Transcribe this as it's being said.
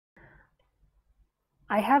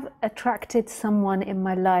I have attracted someone in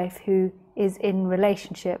my life who is in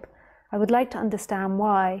relationship. I would like to understand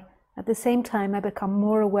why. At the same time, I become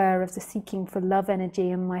more aware of the seeking for love energy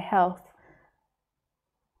in my health.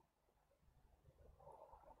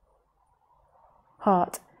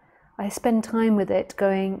 Heart. I spend time with it,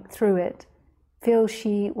 going through it. Feel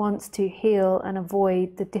she wants to heal and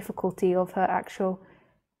avoid the difficulty of her actual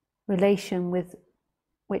relation with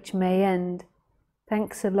which may end.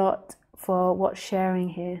 Thanks a lot for what's sharing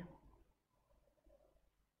here.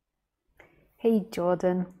 Hey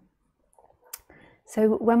Jordan.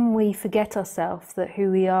 So when we forget ourselves, that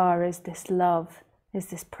who we are is this love, is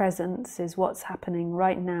this presence, is what's happening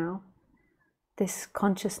right now, this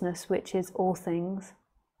consciousness which is all things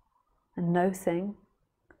and no thing,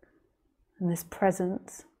 and this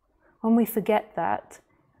presence, when we forget that,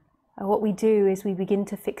 what we do is we begin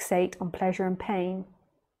to fixate on pleasure and pain.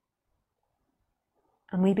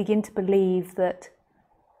 And we begin to believe that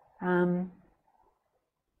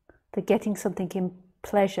getting something in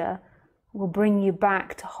pleasure will bring you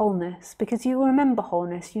back to wholeness, because you remember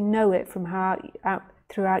wholeness, you know it from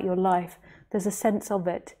throughout your life. There's a sense of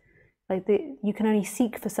it. Like you can only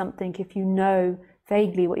seek for something if you know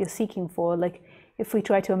vaguely what you're seeking for. Like if we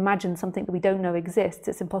try to imagine something that we don't know exists,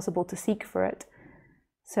 it's impossible to seek for it.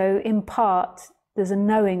 So in part, there's a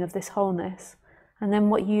knowing of this wholeness. And then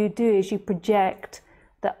what you do is you project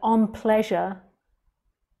that on pleasure,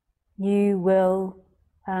 you will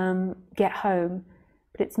get home,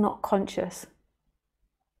 but it's not conscious.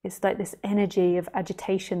 It's like this energy of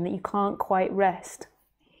agitation that you can't quite rest.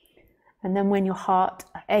 And then when your heart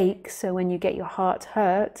aches, so when you get your heart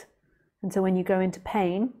hurt, and so when you go into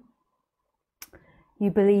pain,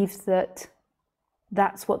 you believe that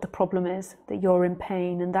that's what the problem is, that you're in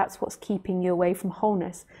pain, and that's what's keeping you away from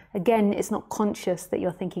wholeness. Again, it's not conscious that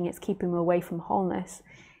you're thinking it's keeping you away from wholeness.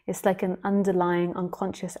 It's like an underlying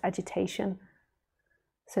unconscious agitation.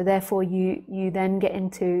 So therefore you then get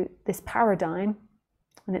into this paradigm,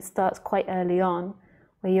 and it starts quite early on,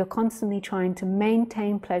 where you're constantly trying to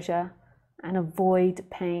maintain pleasure and avoid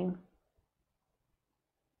pain.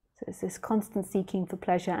 So it's this constant seeking for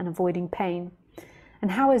pleasure and avoiding pain. And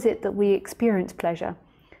how is it that we experience pleasure?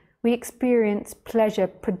 We experience pleasure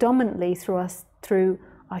predominantly through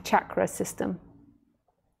our chakra system.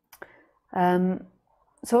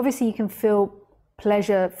 So obviously you can feel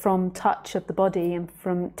pleasure from touch of the body and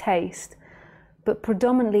from taste, but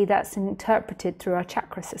predominantly that's interpreted through our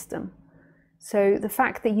chakra system. So the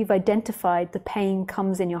fact that you've identified the pain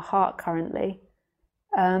comes in your heart currently,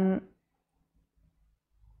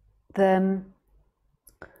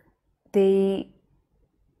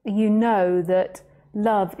 you know that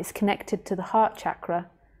love is connected to the heart chakra.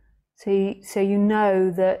 So you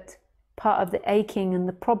know that part of the aching and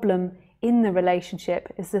the problem in the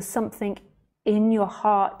relationship is there's something in your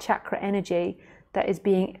heart chakra energy that is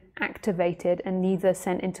being activated and either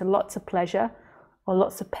sent into lots of pleasure or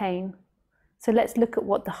lots of pain. So let's look at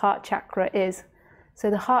what the heart chakra is.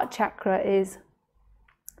 So the heart chakra is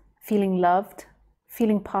feeling loved,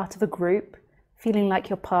 feeling part of a group, feeling like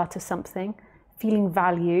you're part of something, feeling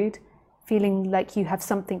valued, feeling like you have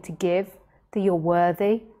something to give, that you're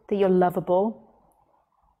worthy, that you're lovable.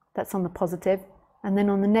 That's on the positive. And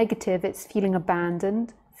then on the negative, it's feeling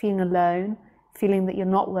abandoned, feeling alone, feeling that you're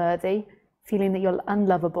not worthy, feeling that you're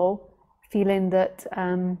unlovable, feeling that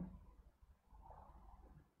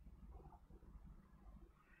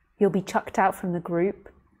you'll be chucked out from the group,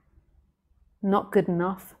 not good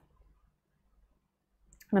enough.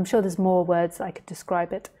 And I'm sure there's more words I could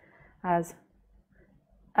describe it as.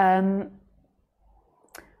 And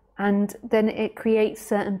then it creates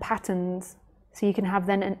certain patterns. So you can have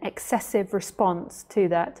then an excessive response to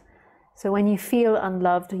that. So when you feel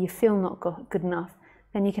unloved or you feel not good enough,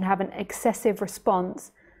 then you can have an excessive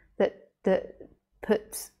response that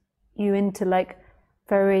puts you into like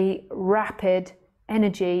very rapid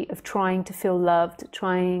energy of trying to feel loved,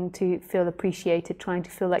 trying to feel appreciated, trying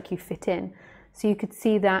to feel like you fit in. So you could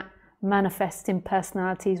see that manifest in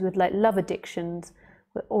personalities with like love addictions.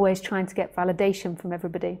 We're always trying to get validation from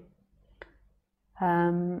everybody.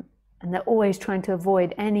 And they're always trying to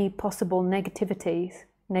avoid any possible negativity.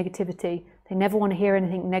 They never want to hear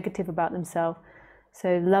anything negative about themselves.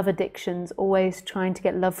 So love addictions, always trying to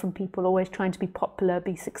get love from people, always trying to be popular,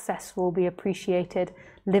 be successful, be appreciated,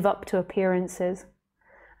 live up to appearances.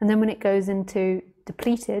 And then when it goes into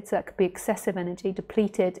depleted, so that could be excessive energy,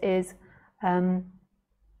 depleted is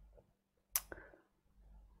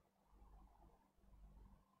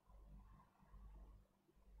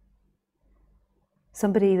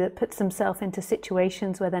somebody that puts themselves into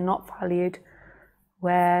situations where they're not valued,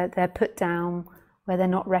 where they're put down, where they're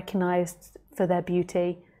not recognized for their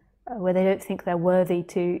beauty, where they don't think they're worthy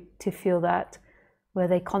to feel that, where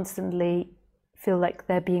they constantly feel like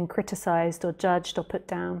they're being criticized or judged or put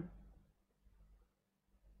down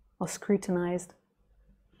or scrutinized.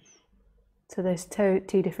 So there's two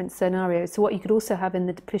different scenarios. So what you could also have in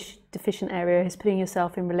the deficient area is putting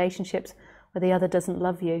yourself in relationships where the other doesn't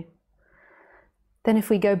love you. Then if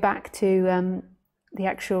we go back to the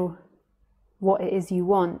actual what it is you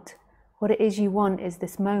want, what it is you want is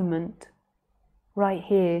this moment right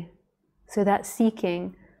here. So that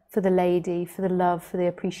seeking for the lady, for the love, for the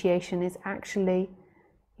appreciation is actually,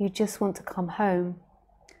 you just want to come home.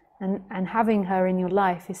 And having her in your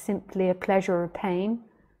life is simply a pleasure or a pain.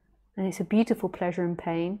 And it's a beautiful pleasure and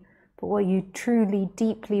pain. But what you truly,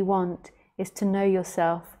 deeply want is to know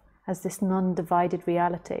yourself as this non-divided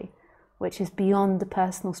reality, which is beyond the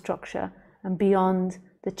personal structure and beyond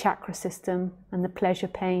the chakra system and the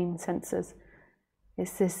pleasure-pain senses.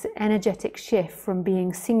 It's this energetic shift from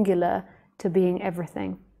being singular to being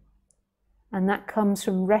everything. And that comes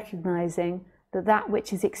from recognizing that that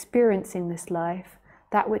which is experiencing this life,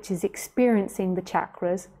 that which is experiencing the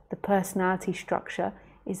chakras, the personality structure,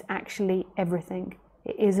 is actually everything.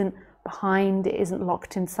 It isn't behind, it isn't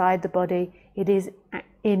locked inside the body, it is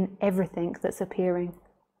in everything that's appearing.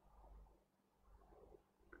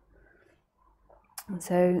 And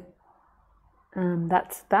so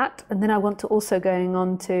that's that. And then I want to also going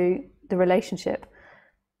on to the relationship.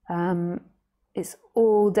 It's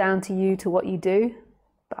all down to you, to what you do.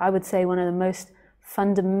 But I would say one of the most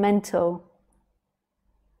fundamental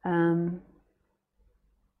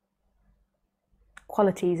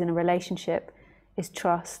qualities in a relationship is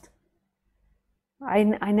trust. I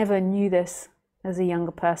never knew this as a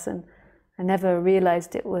younger person. I never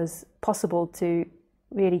realized it was possible to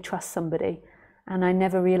really trust somebody. And I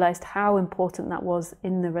never realized how important that was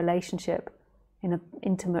in the relationship, in an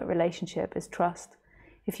intimate relationship, is trust.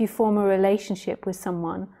 If you form a relationship with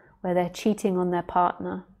someone where they're cheating on their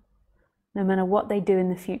partner, no matter what they do in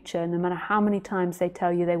the future, no matter how many times they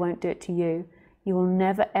tell you they won't do it to you, you will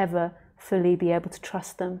never ever fully be able to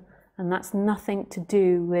trust them. And that's nothing to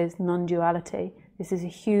do with non-duality. This is a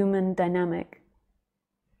human dynamic.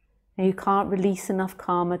 And you can't release enough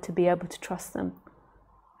karma to be able to trust them.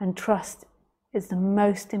 And trust is the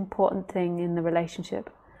most important thing in the relationship,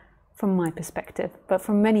 from my perspective, but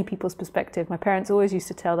from many people's perspective. My parents always used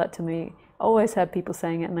to tell that to me. I always heard people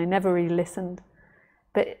saying it, and I never really listened.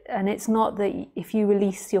 And it's not that if you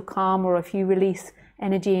release your karma or if you release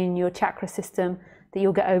energy in your chakra system, that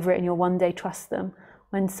you'll get over it and you'll one day trust them.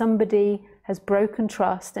 When somebody has broken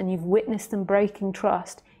trust and you've witnessed them breaking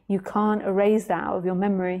trust, you can't erase that out of your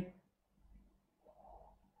memory.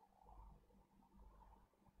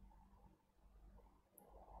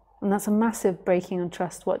 And that's a massive breaking on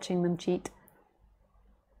trust, watching them cheat.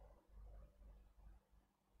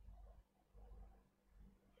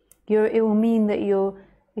 It will mean that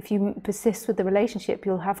if you persist with the relationship,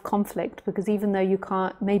 you'll have conflict, because even though you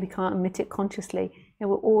maybe can't admit it consciously, it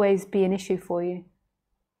will always be an issue for you.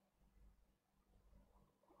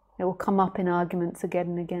 It will come up in arguments again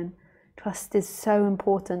and again. Trust is so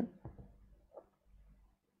important.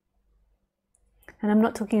 And I'm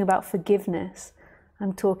not talking about forgiveness.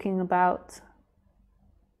 I'm talking about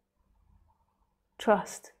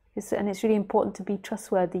trust. And it's really important to be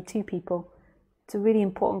trustworthy to people. It's a really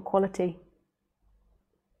important quality.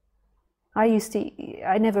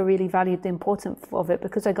 I never really valued the importance of it,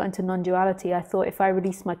 because I got into non-duality. I thought if I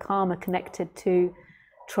released my karma connected to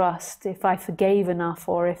trust, if I forgave enough,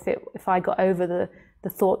 or if I got over the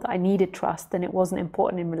thought that I needed trust, then it wasn't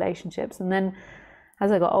important in relationships. And then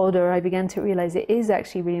as I got older, I began to realize it is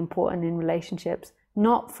actually really important in relationships,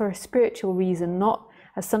 not for a spiritual reason, not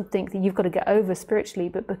as something that you've got to get over spiritually,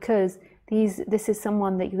 but because this is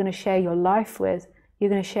someone that you're going to share your life with, you're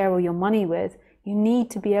going to share all your money with. You need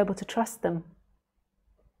to be able to trust them.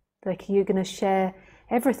 Like, you're going to share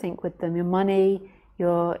everything with them, your money,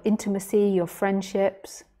 your intimacy, your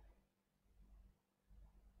friendships.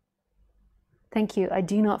 Thank you. I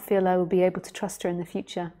do not feel I will be able to trust her in the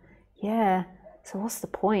future. Yeah, so what's the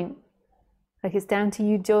point? Like, it's down to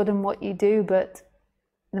you, Jordan, what you do, but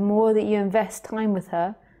the more that you invest time with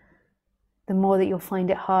her, the more that you'll find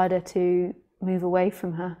it harder to move away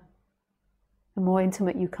from her, the more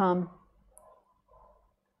intimate you come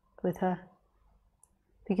with her.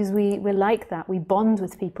 Because we're like that, we bond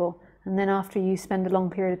with people, and then after you spend a long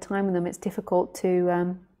period of time with them, it's difficult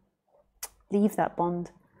to leave that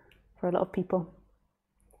bond for a lot of people.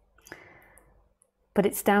 But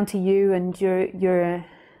it's down to you, and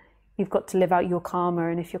you've got to live out your karma,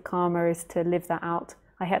 and if your karma is to live that out.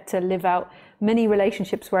 I had to live out many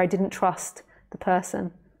relationships where I didn't trust the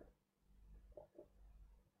person.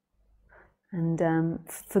 and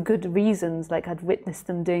for good reasons. Like, I'd witnessed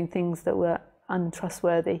them doing things that were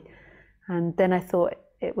untrustworthy, and then I thought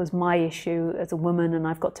it was my issue as a woman, and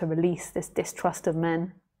I've got to release this distrust of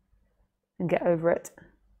men and get over it.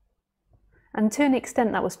 And to an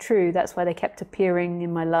extent that was true. That's why they kept appearing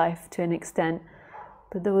in my life, to an extent.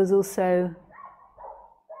 But there was also,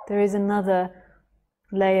 there is another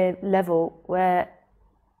level where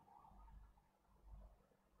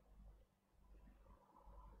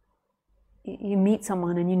you meet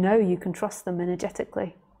someone and you know you can trust them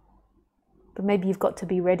energetically. But maybe you've got to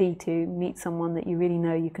be ready to meet someone that you really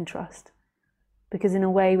know you can trust. Because in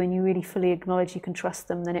a way, when you really fully acknowledge you can trust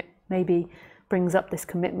them, then it maybe brings up this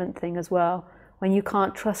commitment thing as well. When you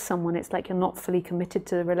can't trust someone, it's like you're not fully committed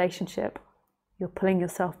to the relationship. You're pulling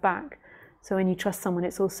yourself back. So when you trust someone,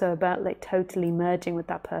 it's also about like totally merging with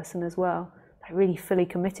that person as well. Like really fully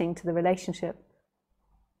committing to the relationship.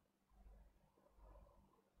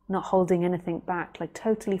 Not holding anything back, like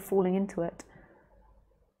totally falling into it.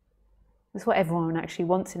 That's what everyone actually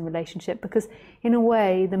wants in a relationship, because in a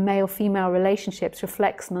way, the male-female relationships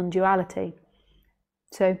reflects non-duality.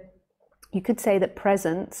 So you could say that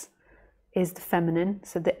presence is the feminine,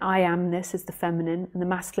 so the I amness is the feminine, and the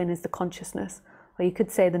masculine is the consciousness. Or you could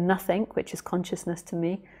say the nothing, which is consciousness to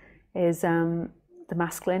me, is the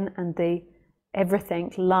masculine, and the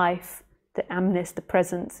everything, life, the amness, the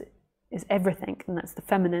presence, is everything, and that's the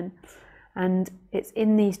feminine. And it's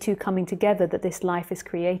in these two coming together that this life is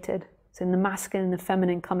created. So in the masculine and the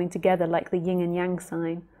feminine coming together, like the yin and yang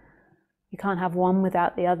sign. You can't have one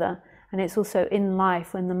without the other. And it's also in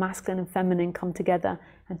life when the masculine and feminine come together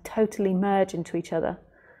and totally merge into each other.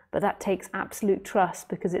 But that takes absolute trust,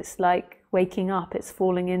 because it's like waking up, it's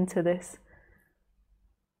falling into this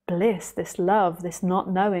bliss, this love, this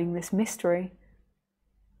not knowing, this mystery.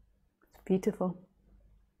 It's beautiful.